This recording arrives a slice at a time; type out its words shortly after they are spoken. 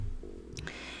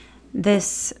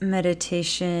This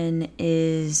meditation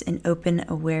is an open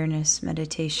awareness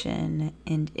meditation,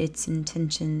 and its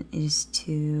intention is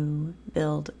to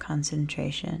build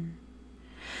concentration.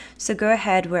 So go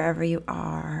ahead wherever you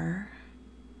are.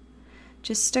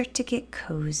 Just start to get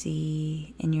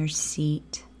cozy in your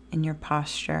seat, in your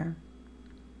posture.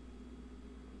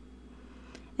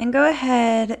 And go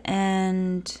ahead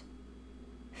and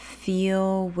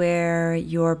feel where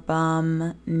your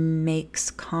bum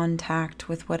makes contact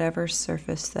with whatever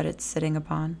surface that it's sitting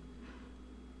upon.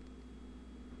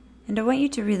 And I want you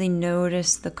to really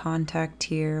notice the contact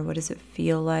here. What does it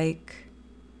feel like?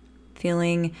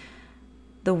 Feeling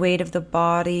the weight of the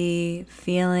body,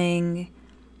 feeling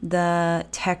the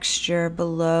texture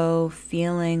below,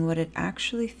 feeling what it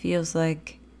actually feels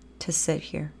like to sit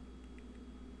here.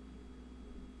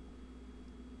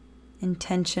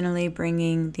 Intentionally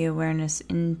bringing the awareness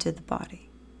into the body.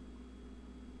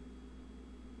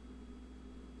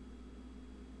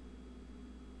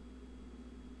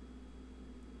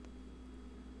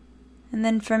 And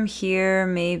then from here,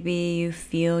 maybe you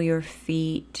feel your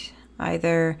feet,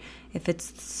 either if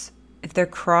they're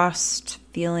crossed,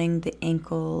 feeling the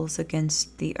ankles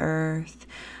against the earth,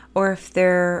 or if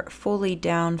they're fully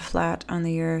down flat on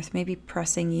the earth, maybe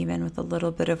pressing even with a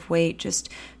little bit of weight, just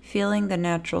feeling the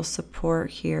natural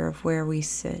support here of where we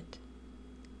sit.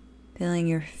 Feeling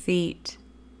your feet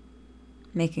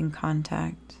making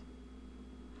contact.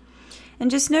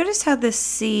 And just notice how this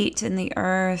seat in the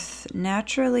earth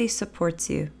naturally supports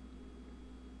you.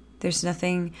 There's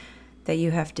nothing that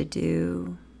you have to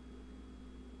do,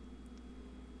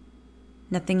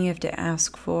 nothing you have to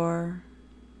ask for.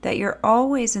 That you're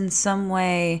always in some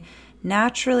way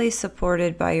naturally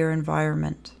supported by your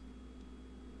environment.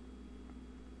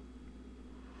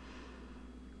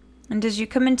 And as you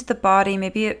come into the body,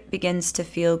 maybe it begins to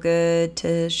feel good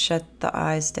to shut the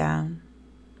eyes down,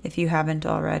 if you haven't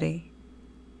already.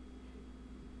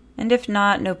 And if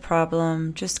not, no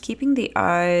problem. Just keeping the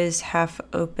eyes half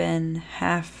open,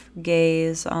 half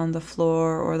gaze on the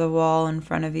floor or the wall in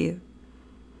front of you.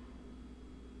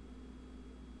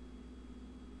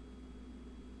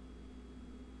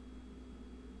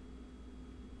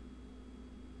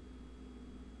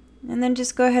 And then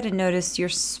just go ahead and notice your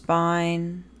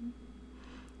spine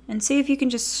and see if you can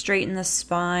just straighten the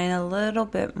spine a little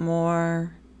bit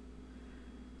more,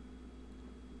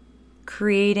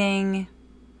 creating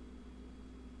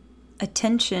a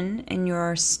tension in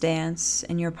your stance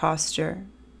and your posture.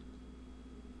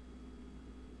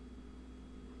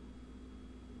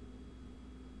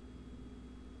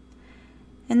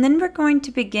 And then we're going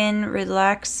to begin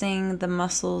relaxing the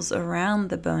muscles around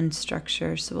the bone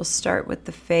structure. So we'll start with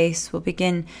the face. We'll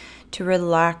begin to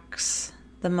relax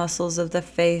the muscles of the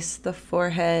face, the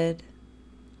forehead,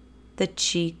 the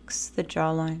cheeks, the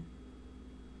jawline.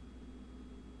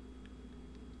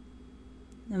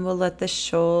 And we'll let the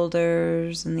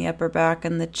shoulders and the upper back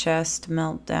and the chest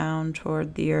melt down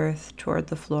toward the earth, toward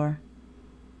the floor.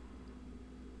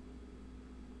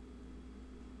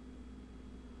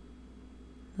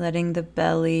 Letting the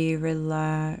belly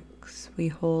relax. We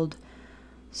hold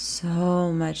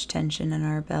so much tension in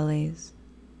our bellies.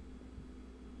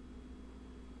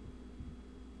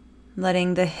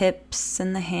 Letting the hips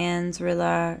and the hands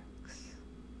relax.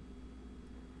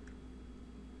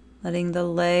 Letting the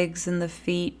legs and the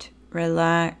feet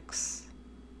relax.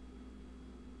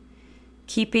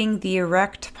 Keeping the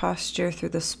erect posture through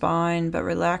the spine, but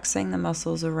relaxing the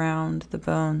muscles around the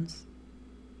bones.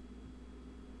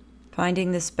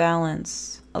 Finding this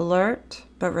balance, alert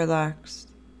but relaxed.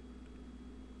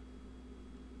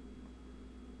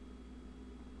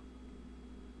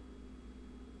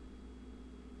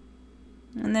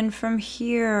 And then from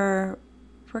here,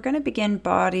 we're going to begin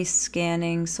body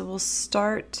scanning. So we'll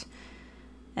start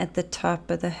at the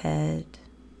top of the head.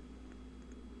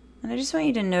 And I just want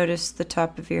you to notice the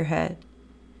top of your head.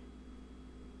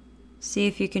 See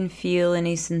if you can feel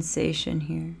any sensation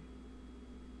here.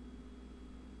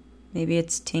 Maybe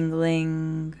it's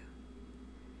tingling,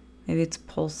 maybe it's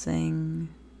pulsing.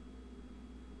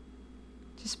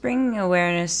 Just bringing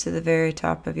awareness to the very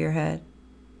top of your head.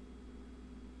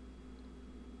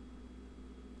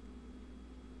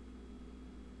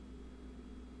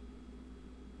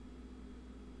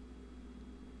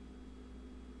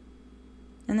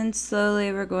 And then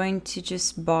slowly we're going to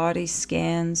just body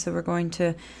scan. So we're going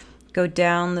to go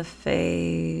down the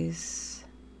face,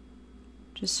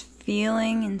 just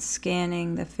feeling and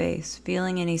scanning the face,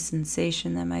 feeling any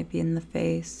sensation that might be in the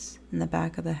face, in the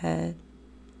back of the head.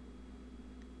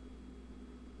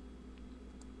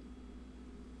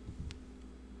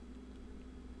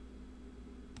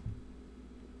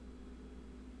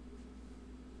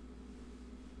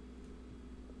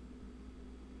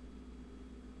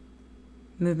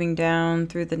 moving down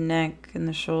through the neck and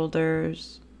the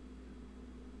shoulders.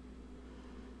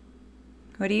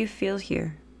 What do you feel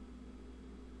here?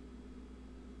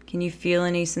 Can you feel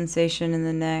any sensation in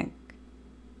the neck?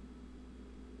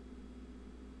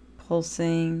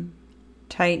 Pulsing,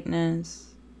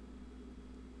 tightness,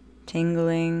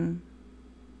 tingling.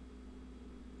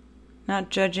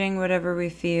 Not judging whatever we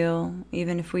feel,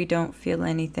 even if we don't feel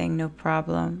anything, no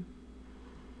problem.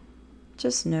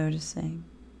 Just noticing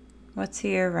what's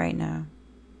here right now.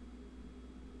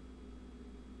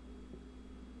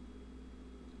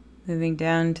 Moving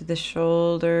down to the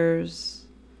shoulders,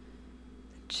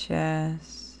 the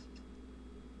chest,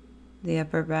 the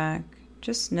upper back,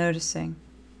 just noticing.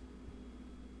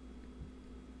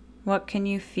 What can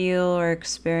you feel or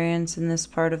experience in this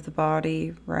part of the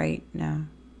body right now?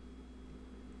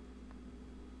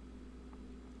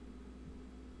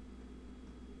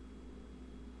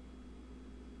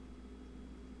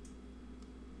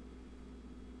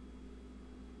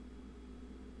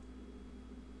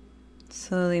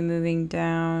 Slowly moving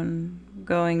down,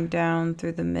 going down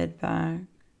through the mid-back,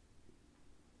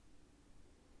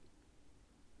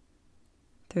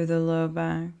 through the low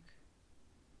back,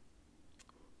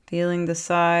 feeling the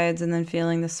sides and then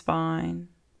feeling the spine.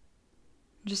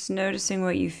 Just noticing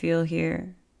what you feel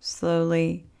here,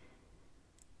 slowly.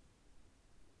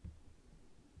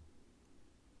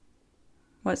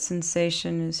 What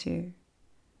sensation is here?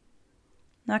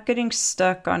 Not getting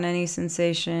stuck on any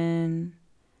sensation.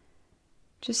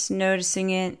 Just noticing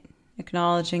it,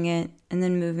 acknowledging it, and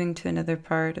then moving to another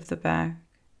part of the back.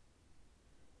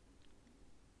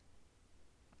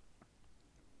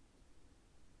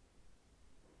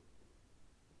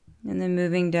 And then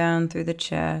moving down through the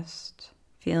chest,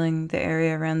 feeling the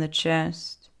area around the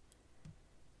chest,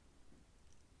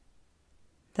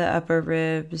 the upper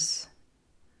ribs,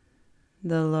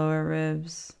 the lower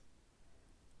ribs,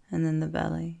 and then the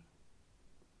belly.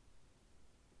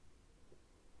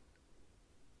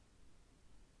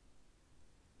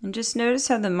 And just notice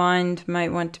how the mind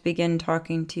might want to begin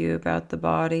talking to you about the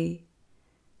body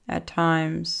at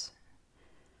times.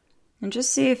 And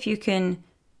just see if you can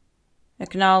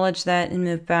acknowledge that and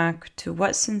move back to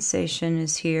what sensation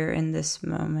is here in this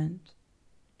moment.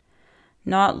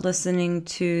 Not listening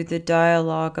to the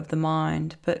dialogue of the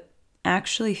mind, but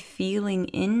actually feeling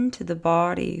into the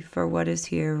body for what is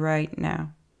here right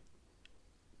now.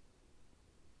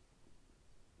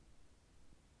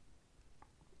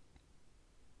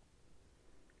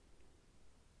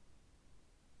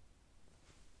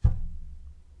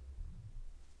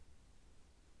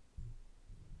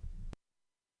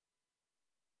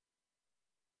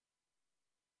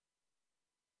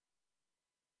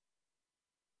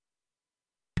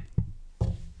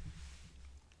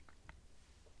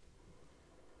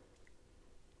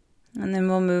 And then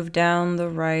we'll move down the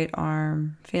right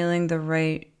arm, feeling the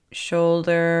right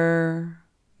shoulder,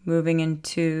 moving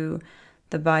into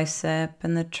the bicep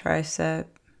and the tricep,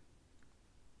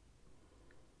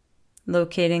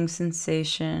 locating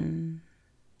sensation,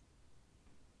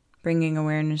 bringing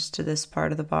awareness to this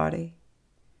part of the body.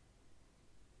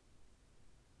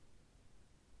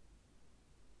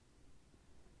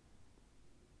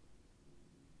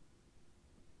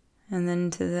 And then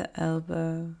to the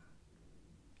elbow.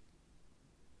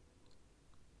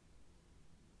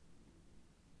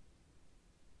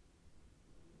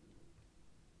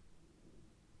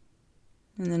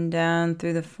 And then down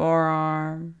through the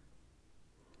forearm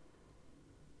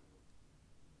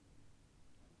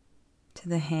to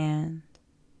the hand.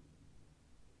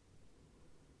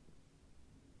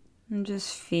 And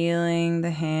just feeling the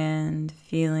hand,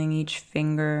 feeling each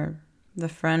finger, the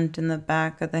front and the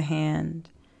back of the hand.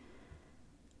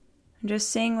 And just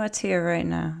seeing what's here right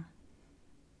now.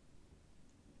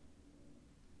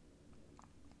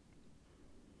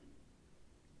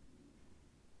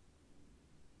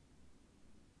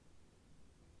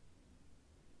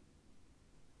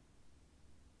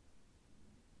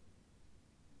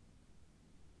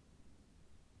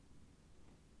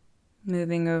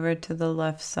 Moving over to the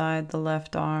left side, the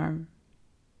left arm.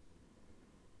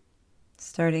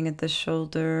 Starting at the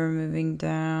shoulder, moving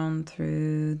down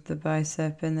through the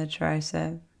bicep and the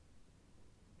tricep.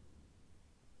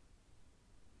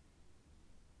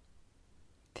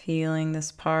 Feeling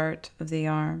this part of the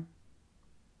arm.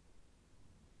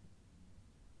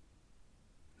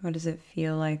 What does it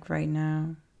feel like right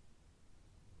now?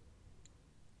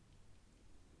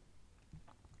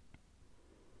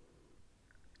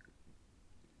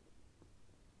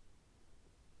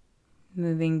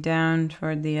 Moving down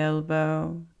toward the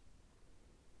elbow.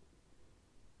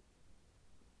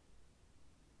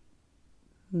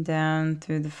 Down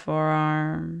through the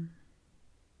forearm,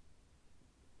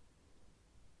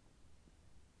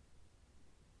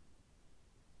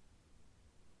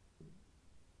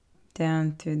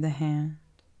 down through the hand,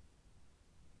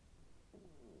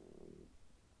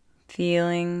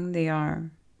 feeling the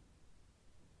arm,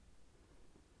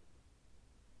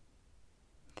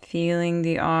 feeling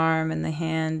the arm and the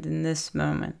hand in this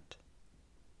moment.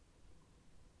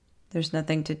 There's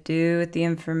nothing to do with the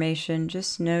information,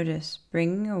 just notice,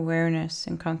 bringing awareness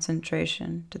and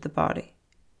concentration to the body.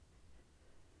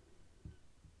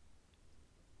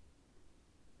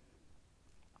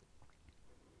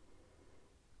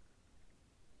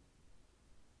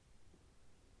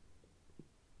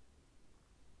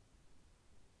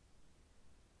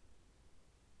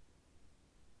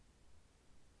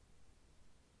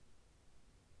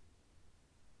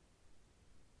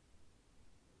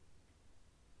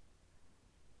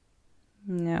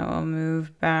 Now we'll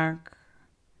move back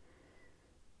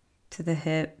to the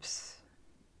hips.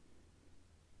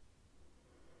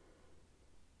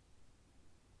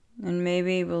 And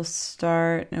maybe we'll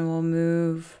start and we'll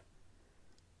move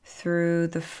through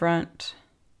the front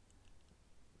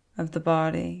of the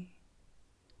body,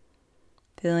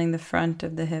 feeling the front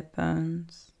of the hip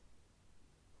bones,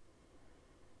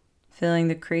 feeling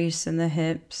the crease in the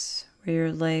hips where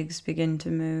your legs begin to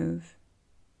move.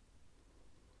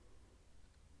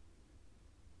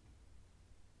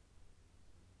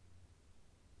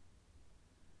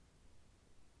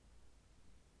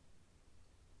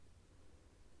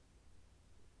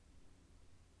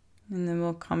 And then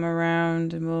we'll come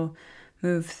around and we'll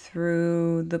move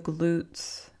through the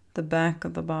glutes, the back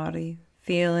of the body,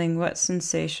 feeling what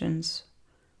sensations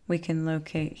we can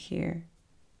locate here.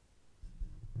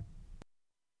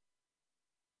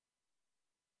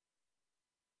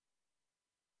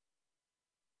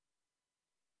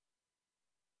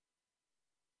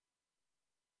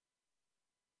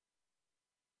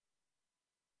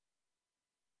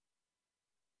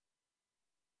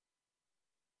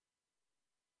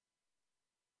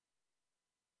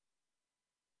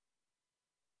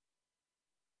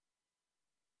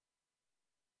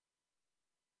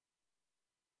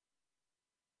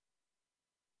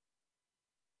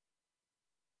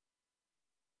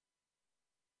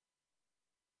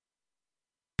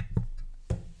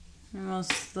 And we'll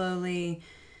slowly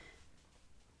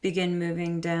begin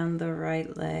moving down the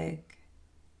right leg,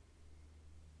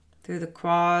 through the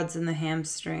quads and the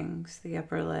hamstrings, the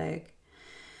upper leg,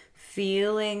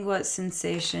 feeling what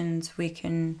sensations we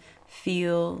can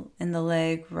feel in the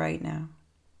leg right now.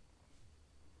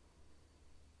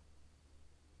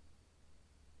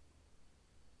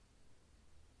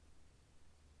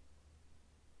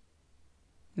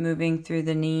 Moving through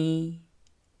the knee,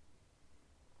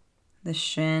 the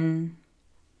shin,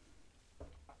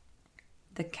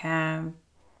 the calf,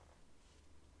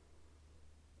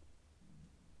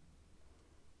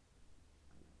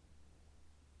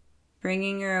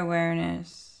 bringing your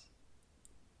awareness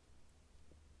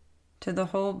to the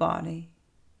whole body,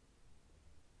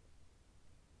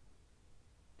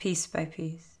 piece by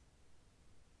piece,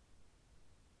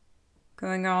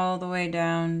 going all the way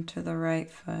down to the right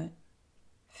foot,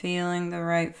 feeling the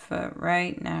right foot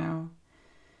right now,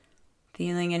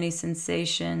 feeling any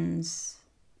sensations.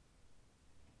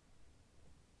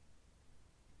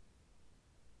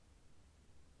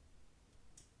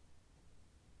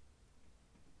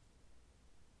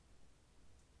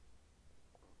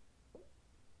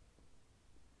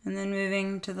 And then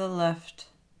moving to the left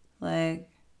leg,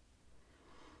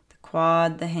 the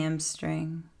quad, the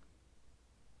hamstring.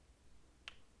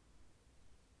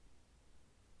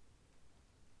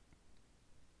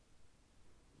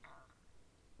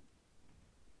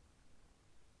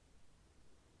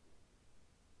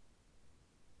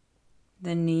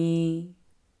 The knee,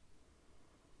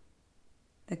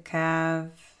 the calf,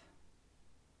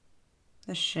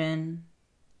 the shin.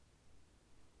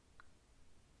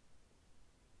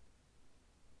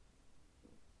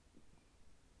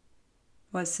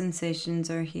 What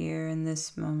sensations are here in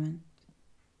this moment?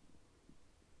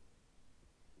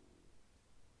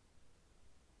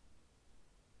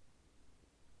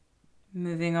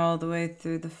 Moving all the way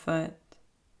through the foot,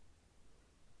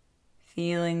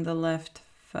 feeling the left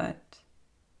foot.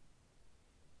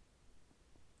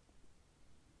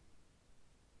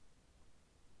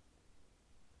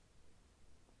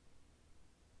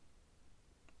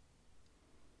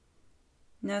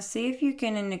 Now see if you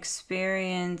can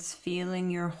experience feeling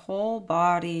your whole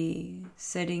body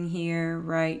sitting here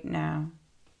right now.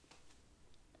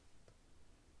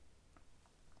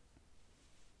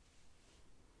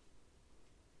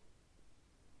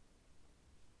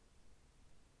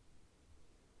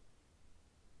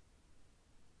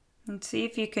 And see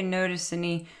if you can notice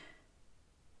any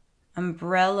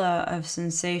umbrella of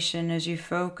sensation as you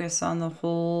focus on the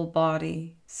whole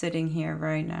body sitting here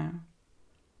right now.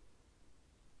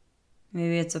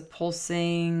 Maybe it's a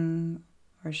pulsing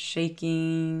or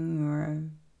shaking or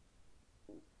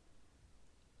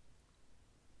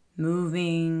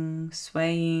moving,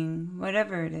 swaying,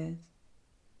 whatever it is,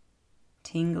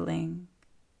 tingling.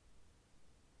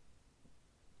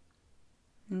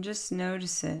 And just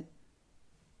notice it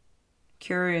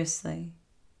curiously,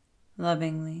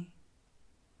 lovingly.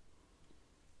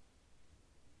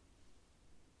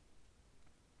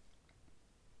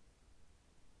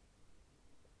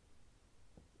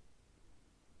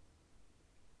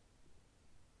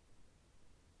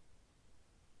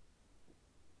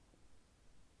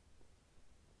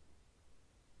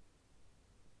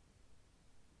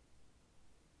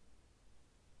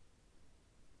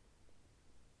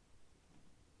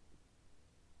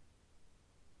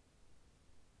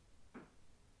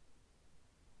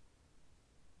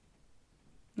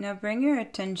 Now bring your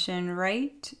attention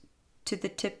right to the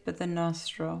tip of the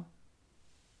nostril.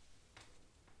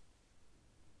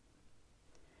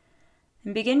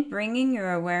 And begin bringing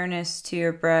your awareness to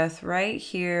your breath right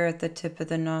here at the tip of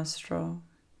the nostril.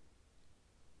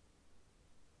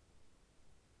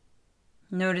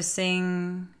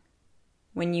 Noticing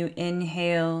when you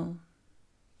inhale,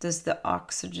 does the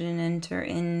oxygen enter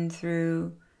in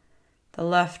through the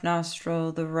left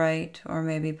nostril, the right, or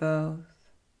maybe both?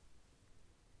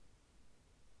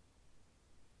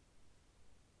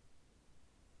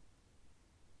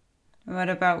 What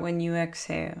about when you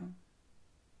exhale?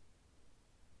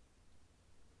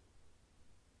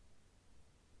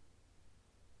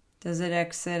 Does it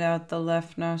exit out the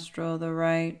left nostril, the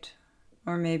right,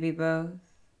 or maybe both?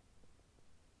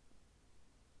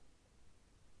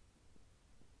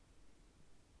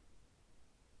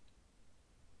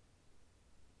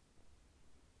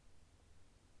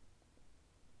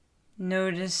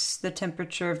 Notice the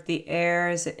temperature of the air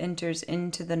as it enters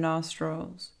into the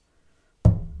nostrils.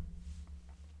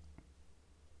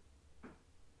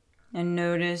 And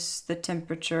notice the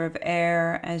temperature of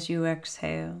air as you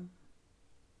exhale.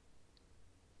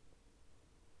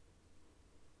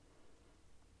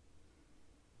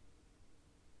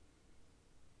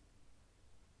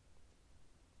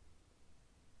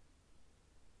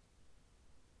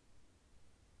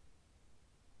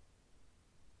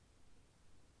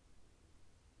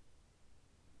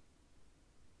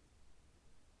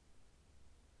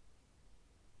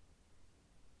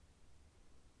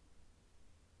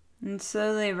 And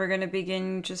slowly we're going to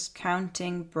begin just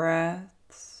counting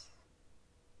breaths.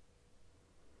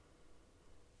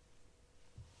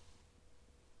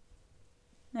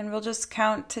 And we'll just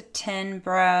count to 10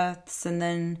 breaths and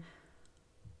then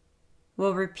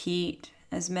we'll repeat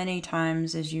as many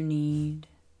times as you need.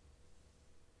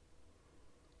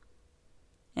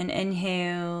 An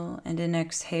inhale and an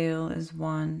exhale is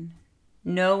one.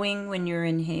 Knowing when you're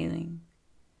inhaling,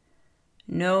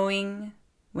 knowing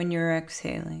when you're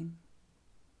exhaling,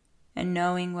 and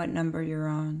knowing what number you're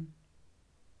on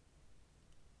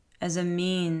as a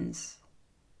means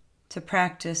to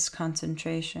practice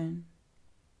concentration.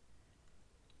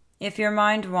 If your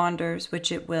mind wanders,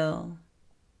 which it will,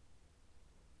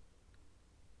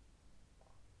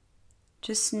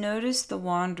 just notice the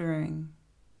wandering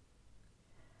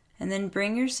and then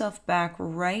bring yourself back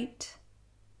right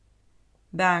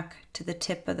back to the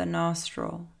tip of the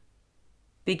nostril,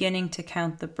 beginning to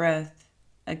count the breath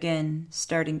again,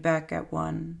 starting back at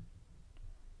 1.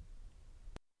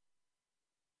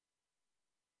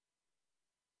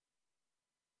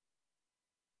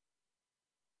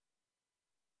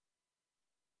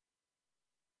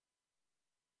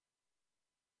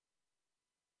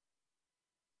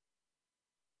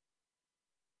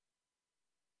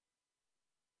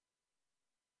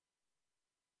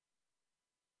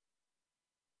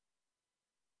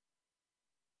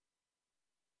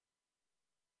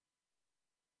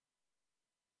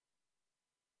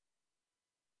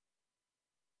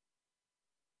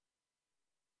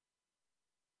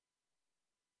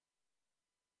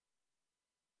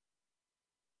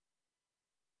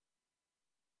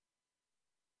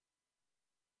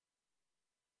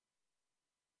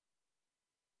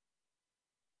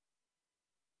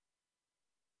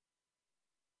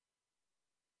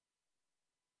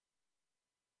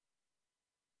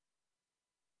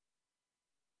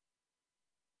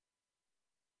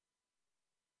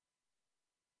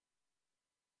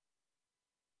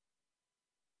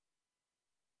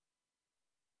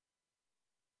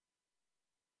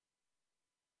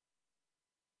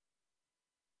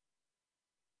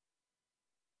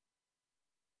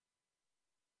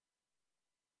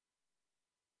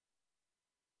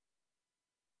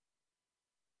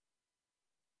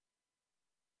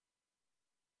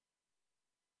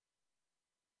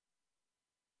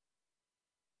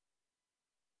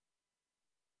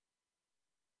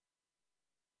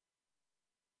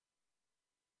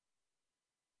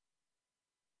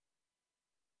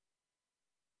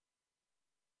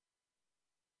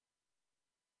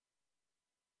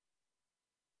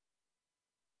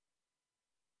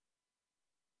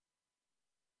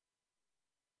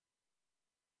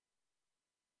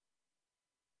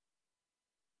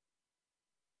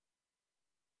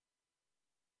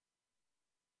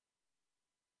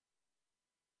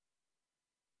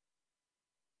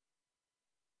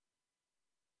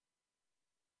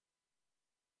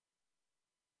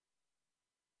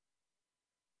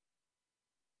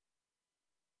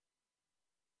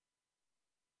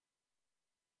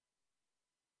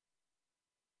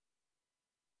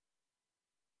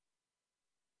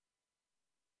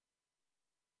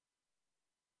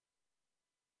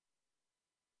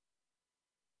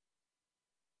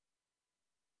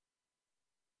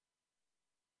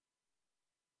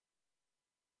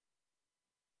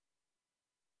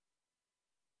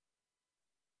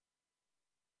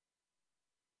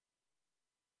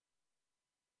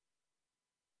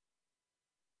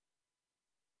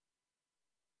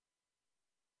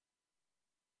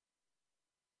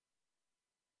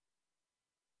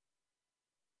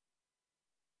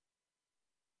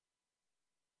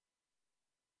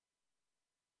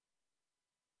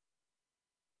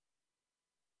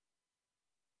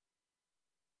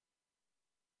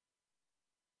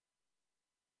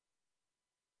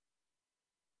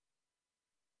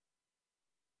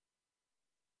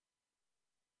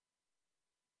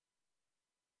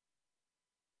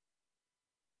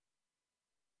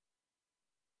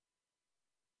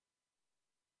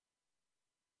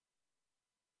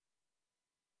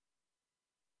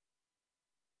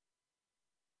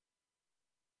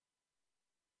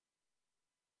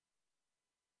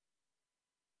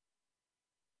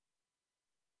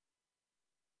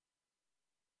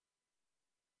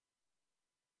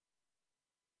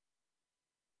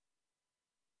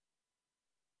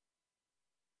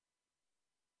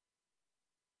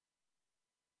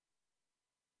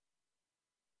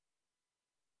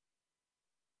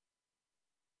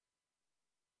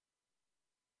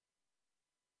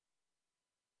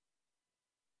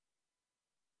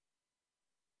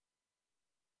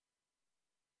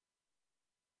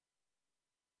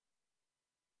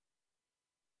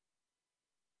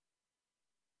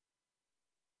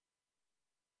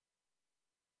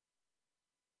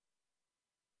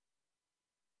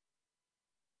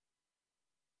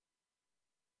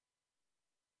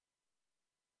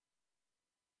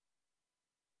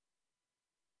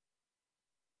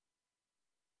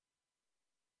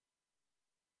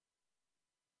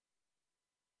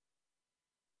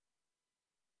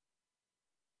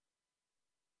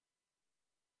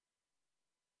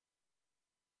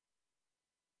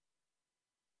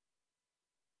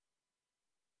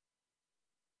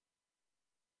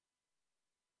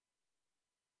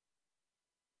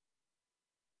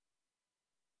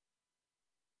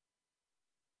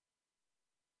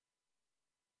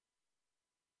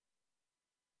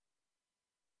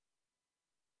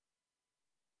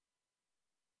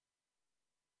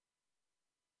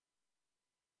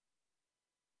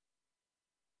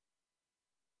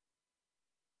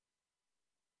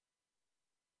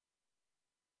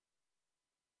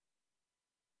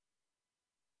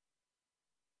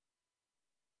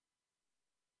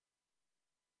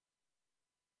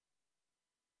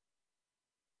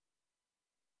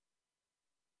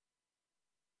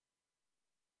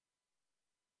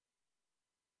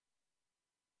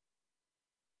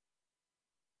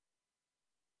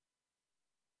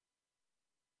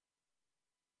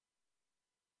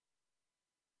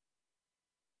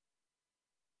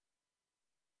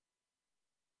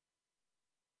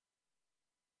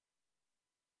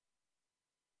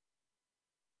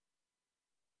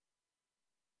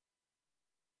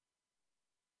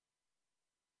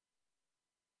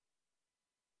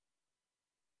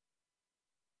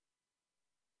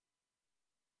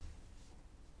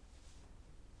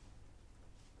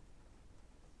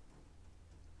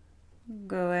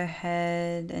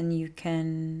 ahead and you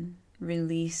can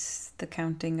release the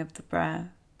counting of the breath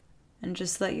and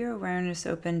just let your awareness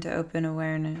open to open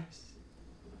awareness.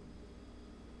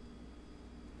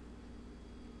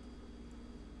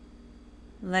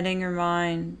 Letting your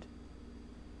mind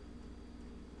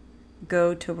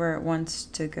go to where it wants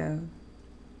to go.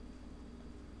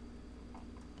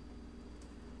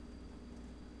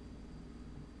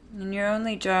 And your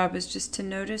only job is just to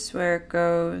notice where it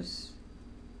goes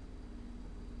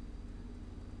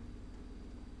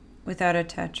without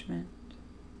attachment.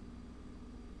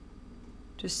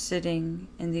 Just sitting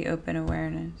in the open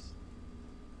awareness.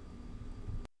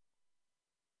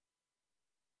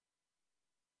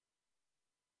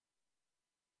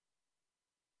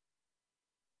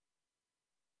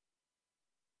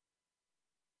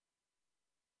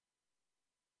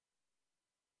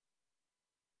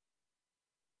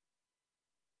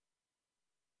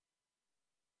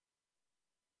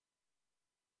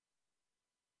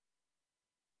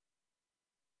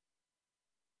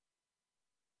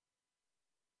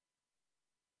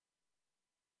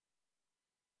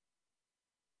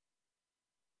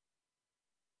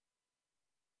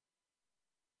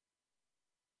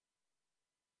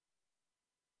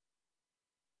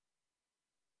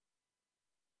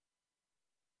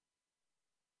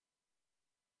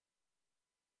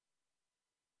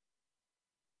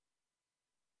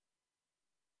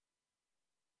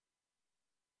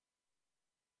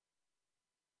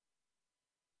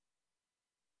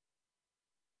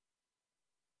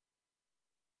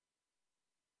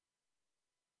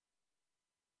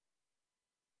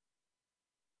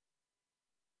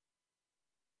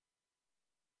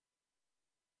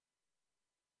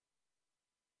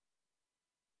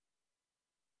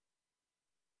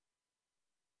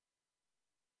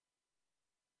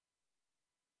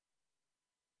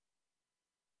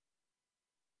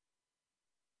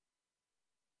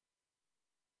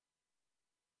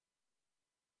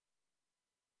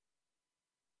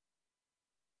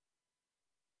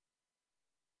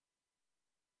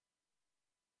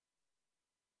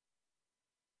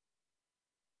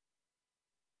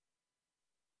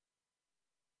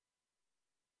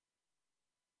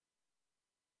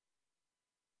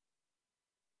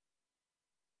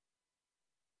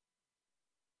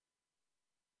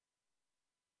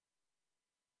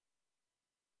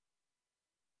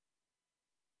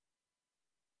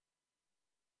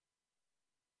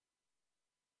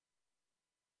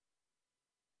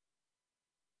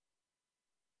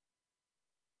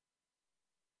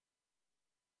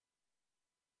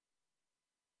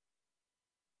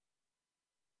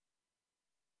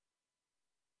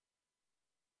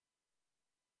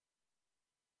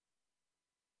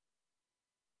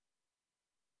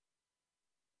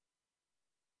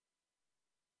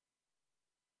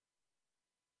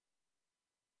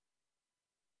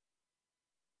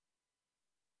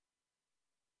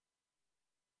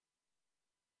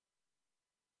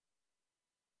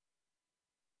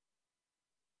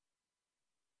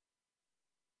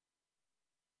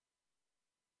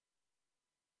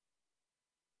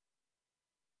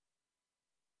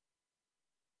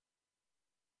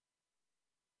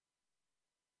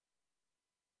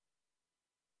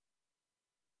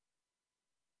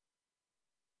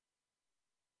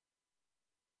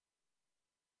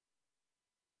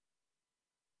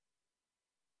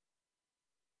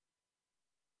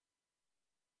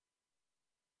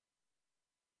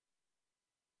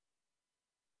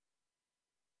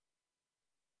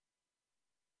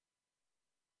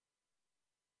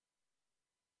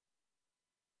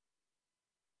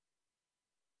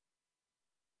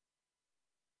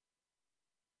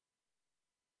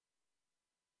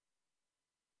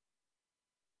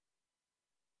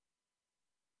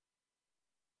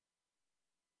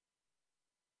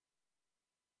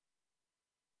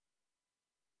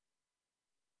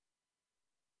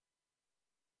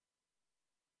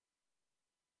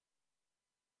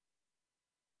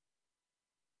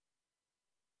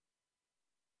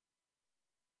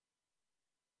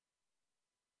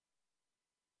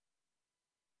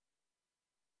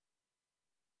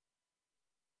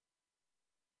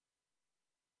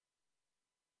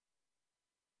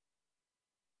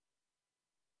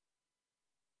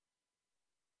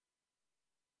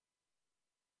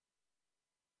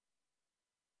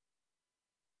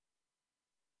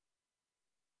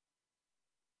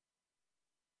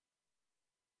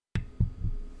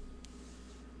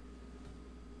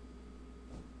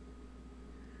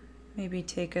 Maybe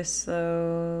take a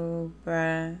slow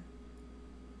breath.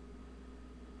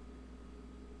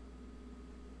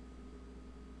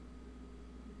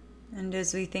 And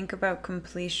as we think about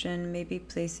completion, maybe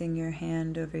placing your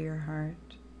hand over your heart.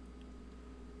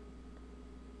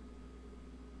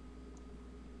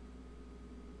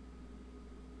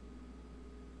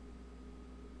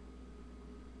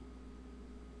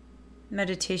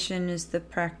 Meditation is the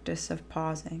practice of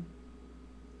pausing.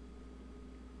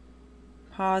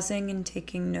 Pausing and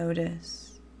taking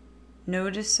notice.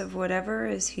 Notice of whatever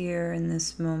is here in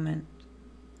this moment.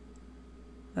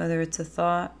 Whether it's a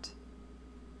thought,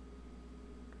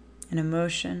 an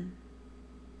emotion,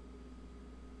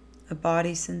 a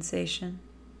body sensation,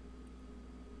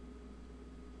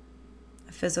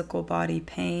 a physical body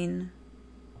pain,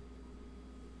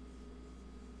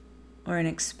 or an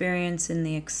experience in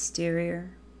the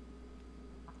exterior.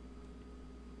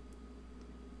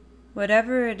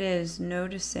 Whatever it is,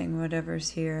 noticing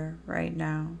whatever's here right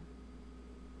now.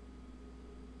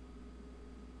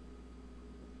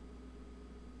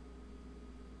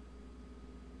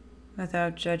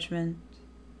 Without judgment,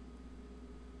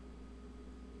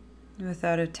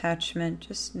 without attachment,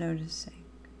 just noticing.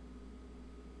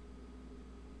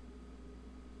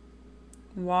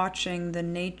 Watching the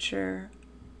nature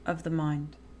of the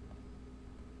mind.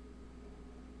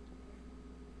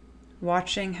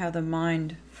 Watching how the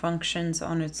mind functions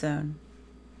on its own.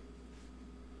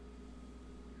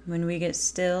 When we get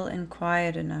still and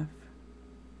quiet enough,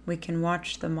 we can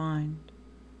watch the mind.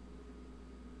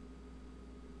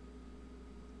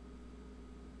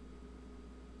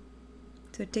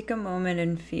 So take a moment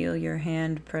and feel your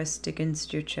hand pressed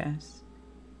against your chest,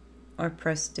 or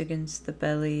pressed against the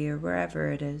belly, or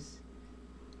wherever it is.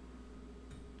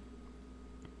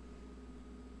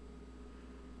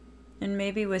 And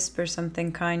maybe whisper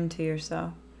something kind to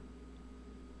yourself,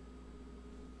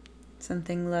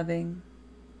 something loving,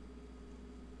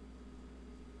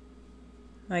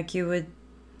 like you would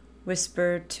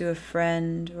whisper to a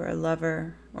friend or a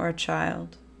lover or a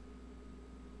child.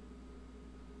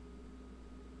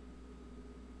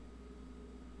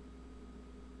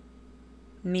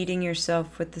 Meeting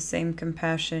yourself with the same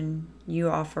compassion you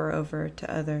offer over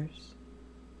to others.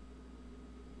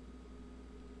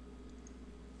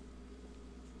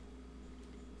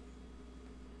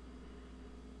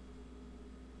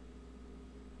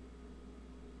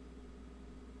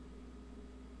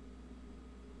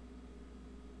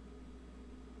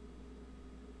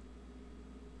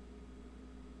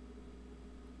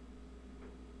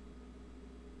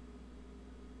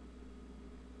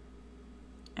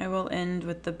 I will end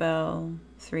with the bell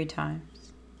 3 times.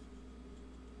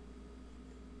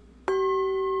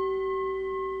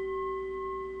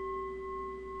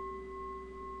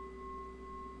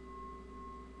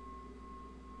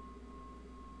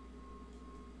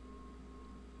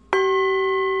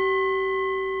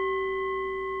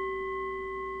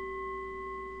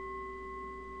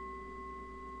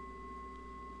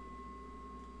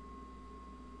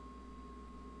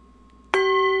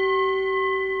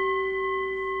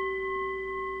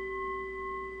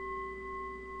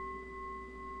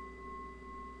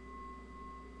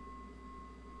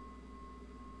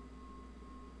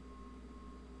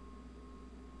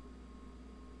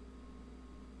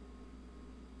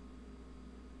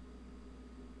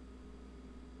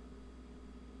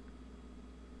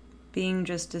 Being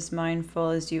just as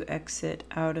mindful as you exit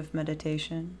out of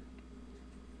meditation.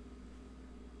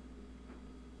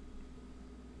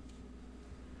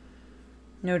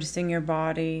 Noticing your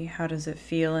body, how does it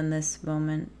feel in this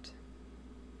moment?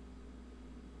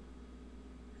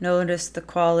 Notice the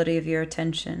quality of your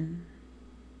attention.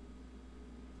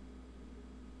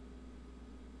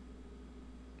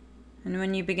 And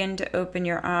when you begin to open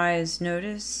your eyes,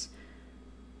 notice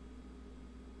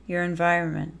your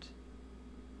environment.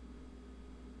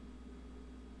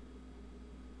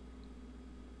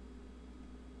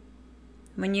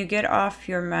 When you get off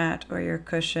your mat or your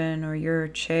cushion or your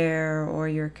chair or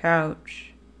your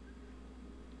couch,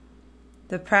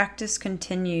 the practice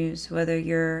continues whether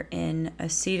you're in a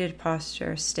seated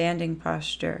posture, standing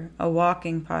posture, a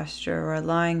walking posture, or a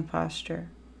lying posture.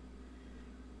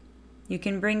 You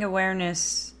can bring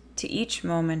awareness to each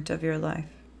moment of your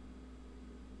life.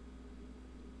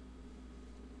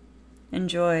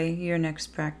 Enjoy your next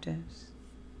practice.